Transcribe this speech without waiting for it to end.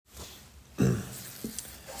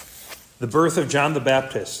The birth of John the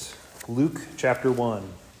Baptist, Luke chapter 1.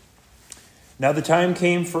 Now the time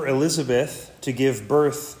came for Elizabeth to give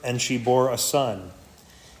birth, and she bore a son.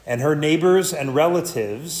 And her neighbors and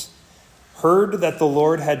relatives heard that the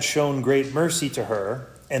Lord had shown great mercy to her,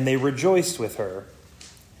 and they rejoiced with her.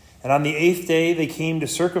 And on the 8th day they came to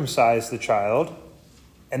circumcise the child,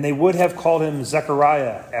 and they would have called him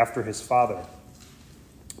Zechariah after his father.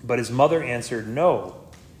 But his mother answered, "No,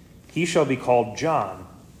 he shall be called John."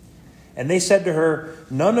 And they said to her,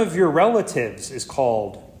 "None of your relatives is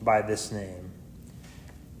called by this name."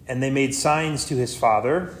 And they made signs to his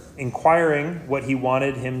father, inquiring what he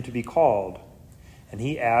wanted him to be called. And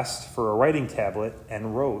he asked for a writing tablet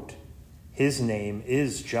and wrote, "His name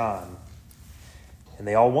is John." And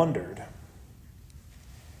they all wondered.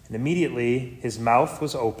 And immediately his mouth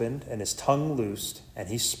was opened and his tongue loosed, and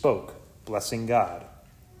he spoke, blessing God.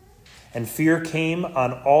 And fear came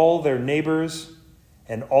on all their neighbors,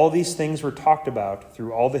 and all these things were talked about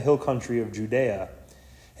through all the hill country of Judea.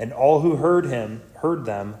 And all who heard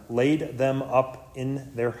them, laid them up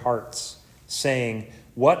in their hearts, saying,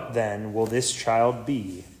 "What then will this child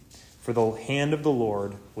be?" For the hand of the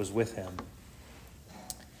Lord was with him.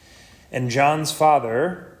 And John's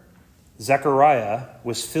father, Zechariah,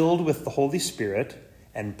 was filled with the Holy Spirit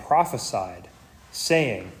and prophesied,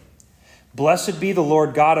 saying, "Blessed be the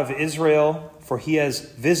Lord God of Israel, for he has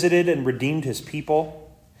visited and redeemed his people,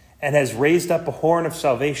 and has raised up a horn of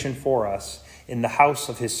salvation for us in the house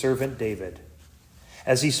of his servant David,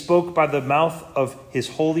 as he spoke by the mouth of his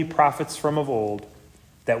holy prophets from of old,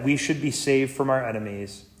 that we should be saved from our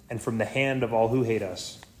enemies and from the hand of all who hate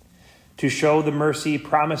us, to show the mercy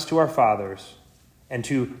promised to our fathers, and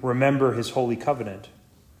to remember his holy covenant,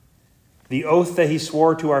 the oath that he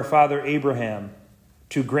swore to our father Abraham,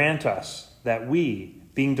 to grant us that we,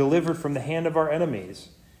 being delivered from the hand of our enemies,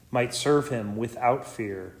 might serve him without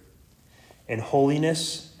fear, in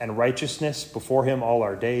holiness and righteousness before him all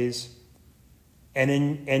our days.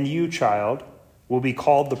 And you, child, will be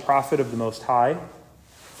called the prophet of the Most High,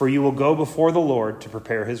 for you will go before the Lord to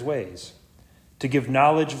prepare his ways, to give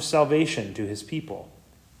knowledge of salvation to his people,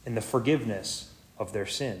 in the forgiveness of their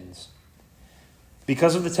sins.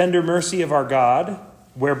 Because of the tender mercy of our God,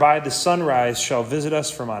 whereby the sunrise shall visit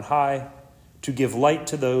us from on high, to give light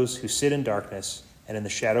to those who sit in darkness and in the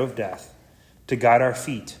shadow of death, to guide our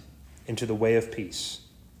feet into the way of peace.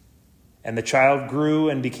 And the child grew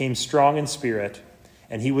and became strong in spirit,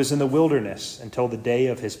 and he was in the wilderness until the day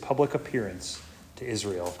of his public appearance to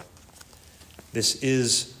Israel. This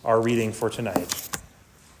is our reading for tonight.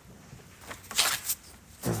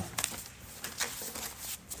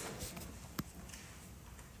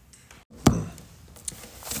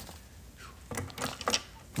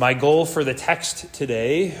 My goal for the text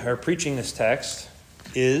today, or preaching this text,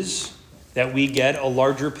 is that we get a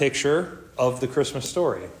larger picture of the Christmas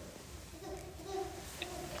story.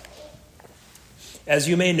 As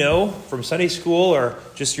you may know from Sunday school or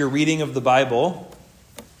just your reading of the Bible,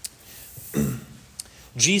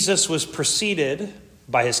 Jesus was preceded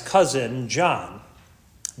by his cousin John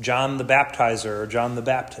the Baptizer, or John the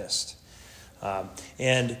Baptist.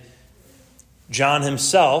 And John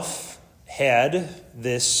himself had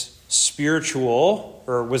this spiritual,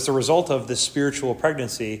 or was the result of this spiritual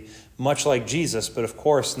pregnancy, much like Jesus, but of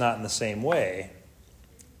course not in the same way.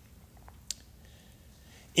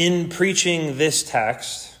 In preaching this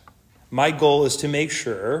text, my goal is to make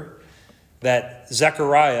sure that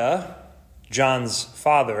Zechariah, John's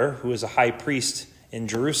father, who was a high priest in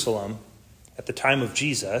Jerusalem at the time of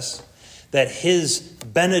Jesus, that his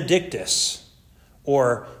Benedictus,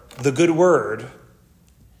 or the good word,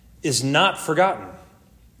 is not forgotten.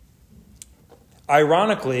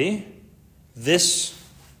 Ironically, this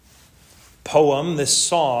poem, this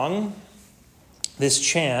song, this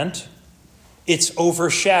chant, it's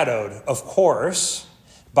overshadowed, of course,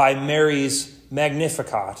 by Mary's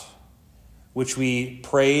Magnificat, which we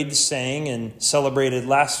prayed, sang, and celebrated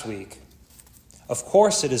last week. Of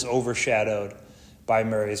course it is overshadowed by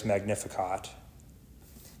Mary's Magnificat.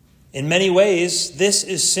 In many ways, this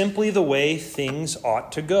is simply the way things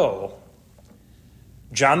ought to go.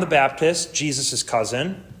 John the Baptist, Jesus'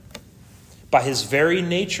 cousin, by his very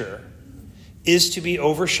nature, is to be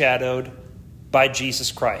overshadowed by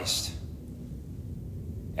Jesus Christ.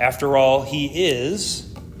 After all, he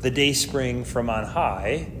is the dayspring from on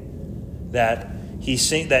high that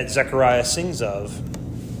Zechariah sings of.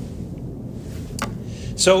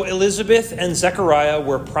 So Elizabeth and Zechariah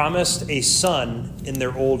were promised a son in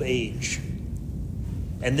their old age.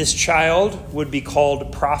 And this child would be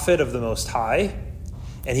called prophet of the Most High,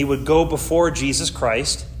 and he would go before Jesus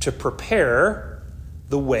Christ to prepare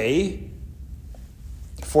the way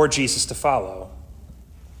for Jesus to follow.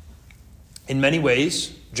 In many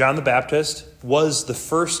ways, John the Baptist was the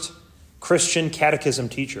first Christian catechism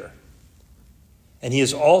teacher. And he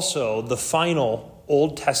is also the final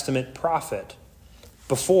Old Testament prophet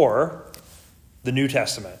before the New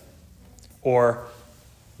Testament, or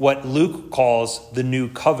what Luke calls the New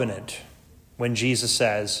Covenant, when Jesus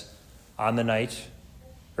says, on the night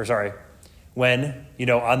when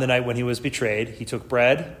he was betrayed, he took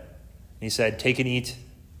bread, and he said, take and eat,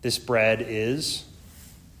 this bread is.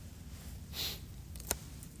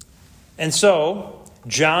 And so,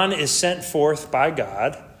 John is sent forth by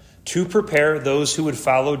God to prepare those who would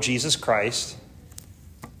follow Jesus Christ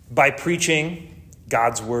by preaching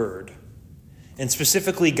God's word, and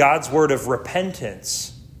specifically God's word of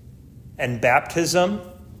repentance and baptism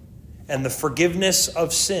and the forgiveness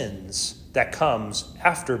of sins that comes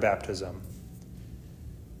after baptism.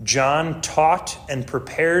 John taught and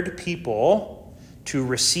prepared people to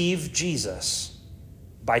receive Jesus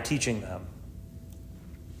by teaching them.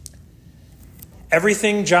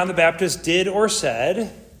 Everything John the Baptist did or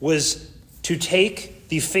said was to take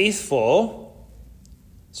the faithful,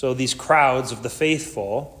 so these crowds of the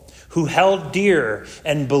faithful, who held dear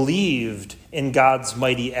and believed in God's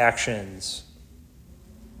mighty actions.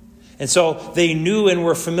 And so they knew and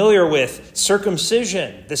were familiar with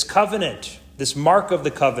circumcision, this covenant, this mark of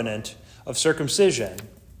the covenant of circumcision.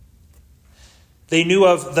 They knew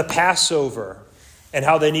of the Passover and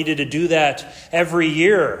how they needed to do that every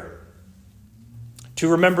year to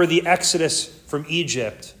remember the Exodus from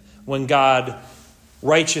Egypt, when God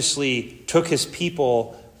righteously took his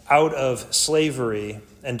people out of slavery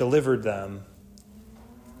and delivered them.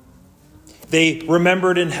 They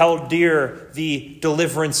remembered and held dear the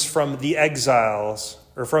deliverance from the exiles,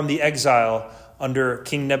 or from the exile under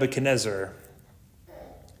King Nebuchadnezzar,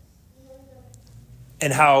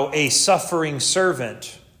 and how a suffering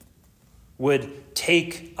servant would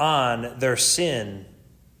take on their sin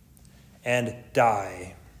and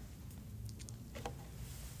die.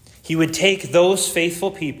 He would take those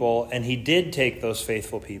faithful people, and he did take those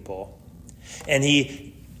faithful people, and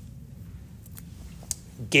he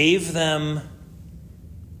gave them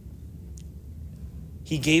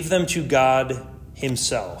to God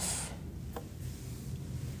himself.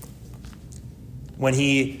 When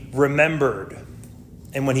he remembered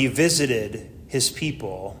and when he visited his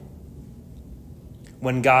people,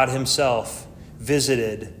 when God himself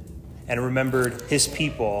visited and remembered his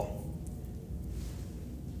people,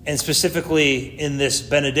 and specifically in this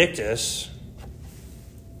Benedictus,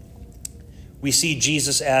 we see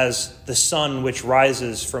Jesus as the sun which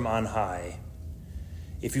rises from on high.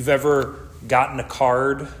 If you've ever gotten a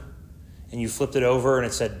card and you flipped it over and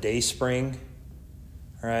it said Dayspring,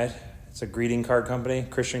 all right? It's a greeting card company,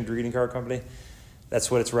 Christian greeting card company. That's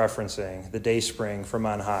what it's referencing, the Dayspring from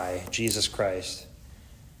on high, Jesus Christ.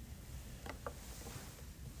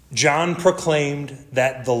 John proclaimed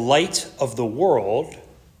that the light of the world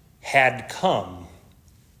had come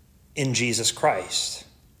in Jesus Christ.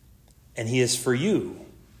 And he is for you,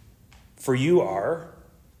 for you are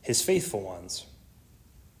his faithful ones.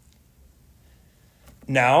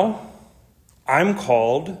 Now, I'm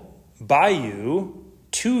called by you,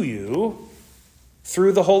 to you,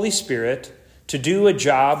 through the Holy Spirit, to do a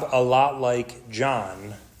job a lot like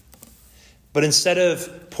John. But instead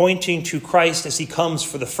of pointing to Christ as he comes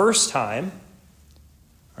for the first time,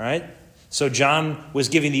 all right? So John was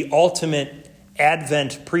giving the ultimate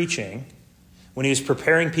Advent preaching when he was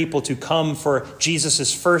preparing people to come for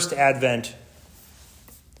Jesus' first advent.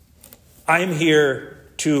 I'm here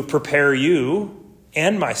to prepare you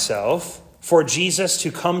and myself for Jesus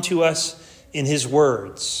to come to us in his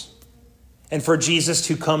words, and for Jesus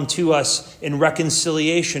to come to us in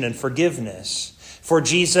reconciliation and forgiveness, for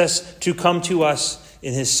Jesus to come to us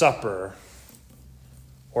in his supper,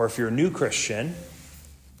 or if you're a new Christian,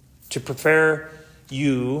 to prepare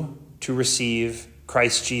you to receive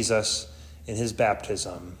Christ Jesus in his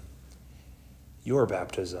baptism, your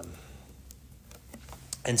baptism.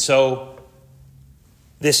 And so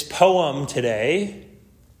this poem today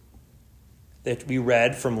that we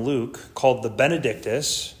read from Luke, called the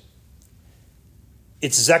Benedictus,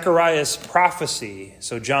 it's Zechariah's prophecy,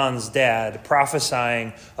 so John's dad,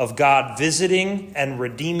 prophesying of God visiting and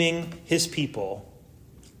redeeming his people.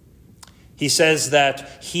 He says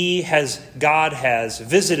that God has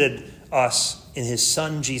visited us in his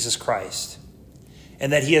Son, Jesus Christ,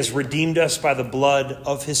 and that he has redeemed us by the blood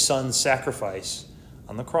of his Son's sacrifice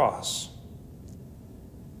on the cross.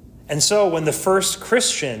 And so when the first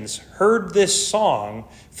Christians heard this song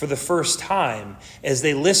for the first time, as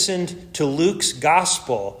they listened to Luke's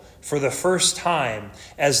gospel for the first time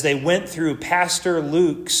as they went through Pastor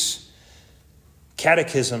Luke's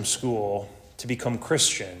catechism school to become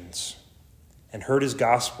Christians and heard his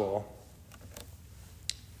gospel,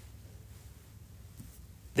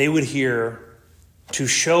 they would hear, to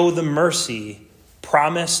show the mercy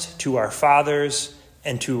promised to our fathers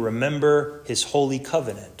and to remember his holy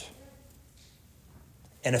covenant.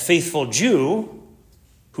 And a faithful Jew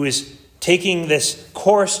who is taking this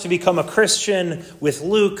course to become a Christian with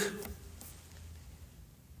Luke,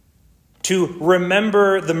 to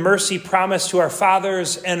remember the mercy promised to our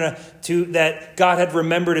fathers and that God had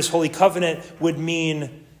remembered his holy covenant, would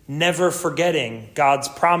mean never forgetting God's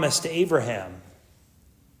promise to Abraham.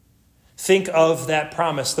 Think of that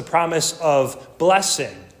promise, the promise of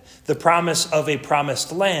blessing, the promise of a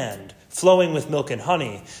promised land flowing with milk and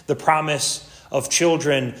honey, the promise of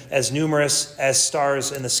children as numerous as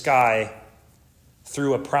stars in the sky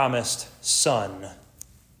through a promised son.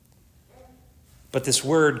 But this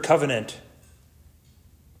word covenant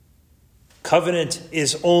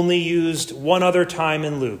is only used one other time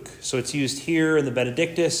in Luke. So it's used here in the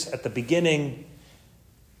Benedictus at the beginning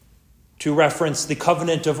to reference the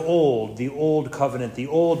covenant of old, the old covenant, the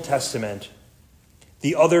Old Testament.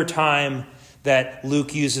 The other time that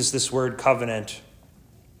Luke uses this word covenant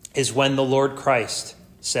is when the Lord Christ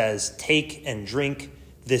says, "Take and drink,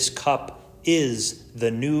 this cup is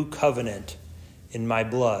the new covenant in my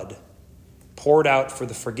blood, poured out for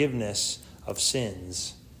the forgiveness of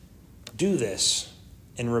sins. Do this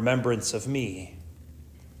in remembrance of me."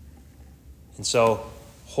 And so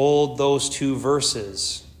hold those two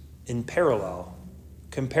verses in parallel.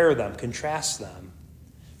 Compare them, contrast them.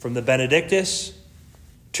 From the Benedictus,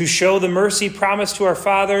 to show the mercy promised to our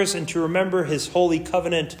fathers and to remember his holy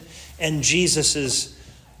covenant, and Jesus's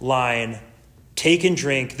line, "Take and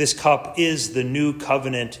drink, this cup is the new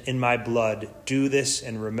covenant in my blood. Do this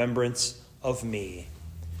in remembrance of me."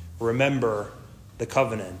 Remember the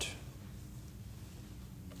covenant.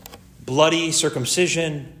 Bloody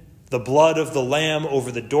circumcision, the blood of the lamb over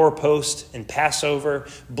the doorpost in Passover,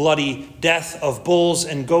 bloody death of bulls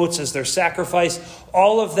and goats as their sacrifice,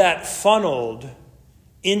 all of that funneled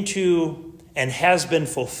into and has been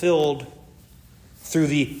fulfilled through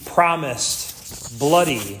the promised,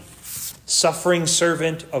 bloody, suffering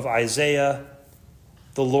servant of Isaiah,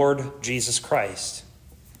 the Lord Jesus Christ,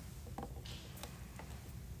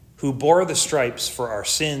 who bore the stripes for our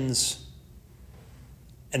sins,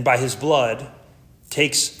 and by his blood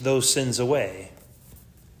takes those sins away.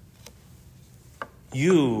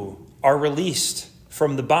 You are released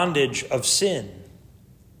from the bondage of sin.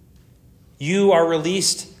 You are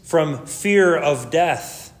released from fear of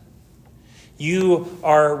death. You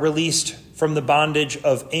are released from the bondage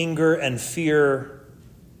of anger and fear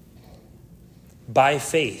by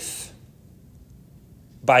faith,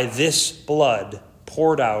 by this blood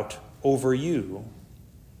poured out over you,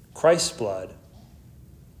 Christ's blood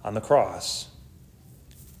on the cross.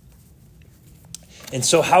 And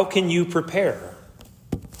so how can you prepare?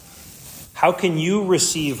 How can you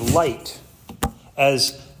receive light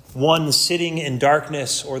as one sitting in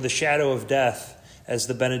darkness or the shadow of death, as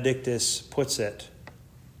the Benedictus puts it?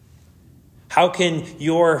 How can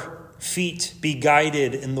your feet be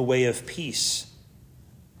guided in the way of peace,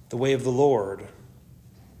 the way of the Lord?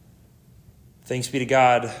 Thanks be to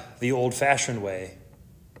God, the old-fashioned way,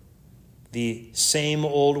 the same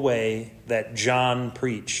old way that John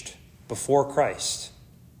preached before Christ.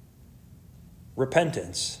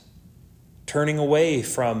 Repentance, turning away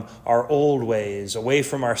from our old ways, away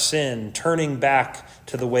from our sin, turning back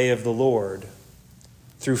to the way of the Lord,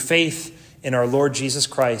 through faith in our Lord Jesus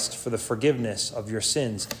Christ for the forgiveness of your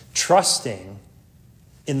sins, trusting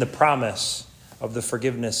in the promise of the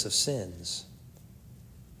forgiveness of sins,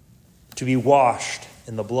 to be washed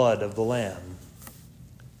in the blood of the Lamb.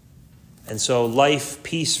 And so life,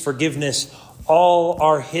 peace, forgiveness, all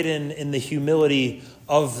are hidden in the humility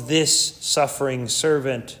of this suffering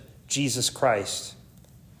servant, Jesus Christ,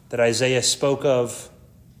 that Isaiah spoke of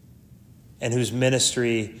and whose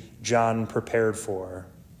ministry John prepared for.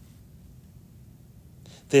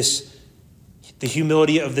 The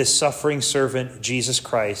humility of this suffering servant, Jesus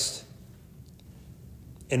Christ,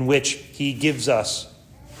 in which he gives us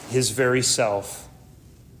his very self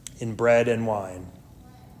in bread and wine.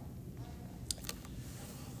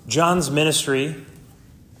 John's ministry,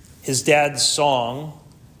 his dad's song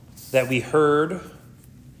that we heard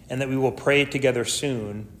and that we will pray together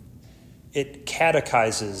soon, it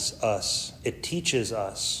catechizes us, it teaches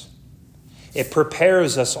us, it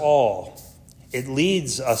prepares us all, it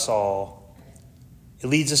leads us all, it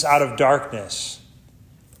leads us out of darkness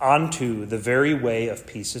onto the very way of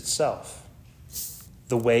peace itself.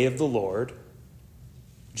 the way of the Lord,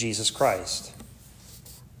 Jesus Christ.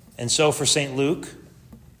 And so for St. Luke,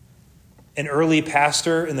 an early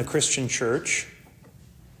pastor in the Christian church,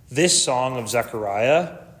 this song of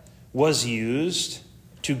Zechariah was used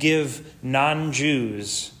to give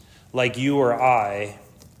non-Jews like you or I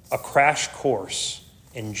a crash course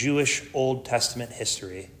in Jewish Old Testament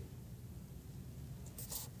history.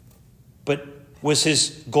 But was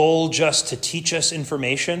his goal just to teach us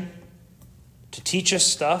information? To teach us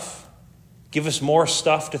stuff? Give us more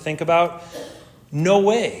stuff to think about? No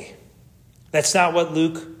way. That's not what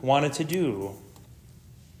Luke wanted to do.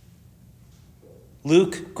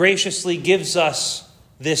 Luke graciously gives us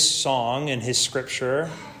this song in his scripture.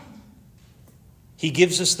 He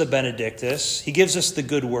gives us the Benedictus. He gives us the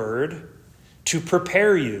good word to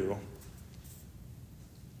prepare you,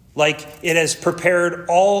 like it has prepared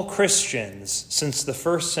all Christians since the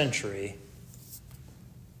first century,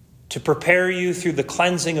 to prepare you through the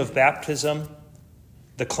cleansing of baptism,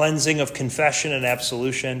 the cleansing of confession and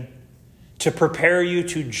absolution, to prepare you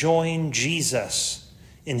to join Jesus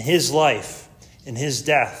in his life, in his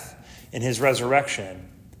death, in his resurrection.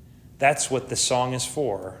 That's what this song is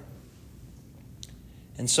for.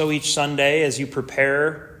 And so each Sunday, as you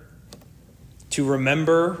prepare to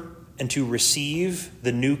remember and to receive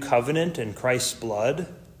the new covenant in Christ's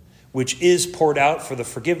blood, which is poured out for the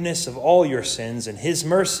forgiveness of all your sins in his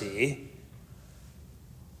mercy,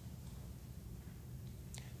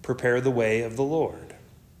 prepare the way of the Lord.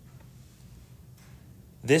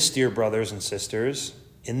 This, dear brothers and sisters,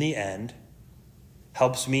 in the end,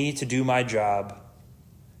 helps me to do my job,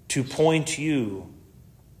 to point you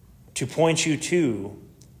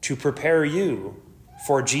to prepare you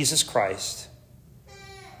for Jesus Christ.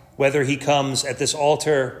 Whether he comes at this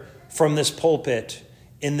altar, from this pulpit,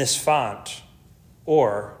 in this font,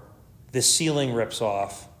 or this ceiling rips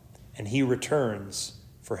off and he returns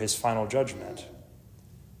for his final judgment.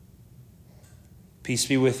 Peace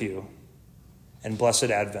be with you, and blessed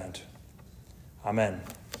Advent. Amen.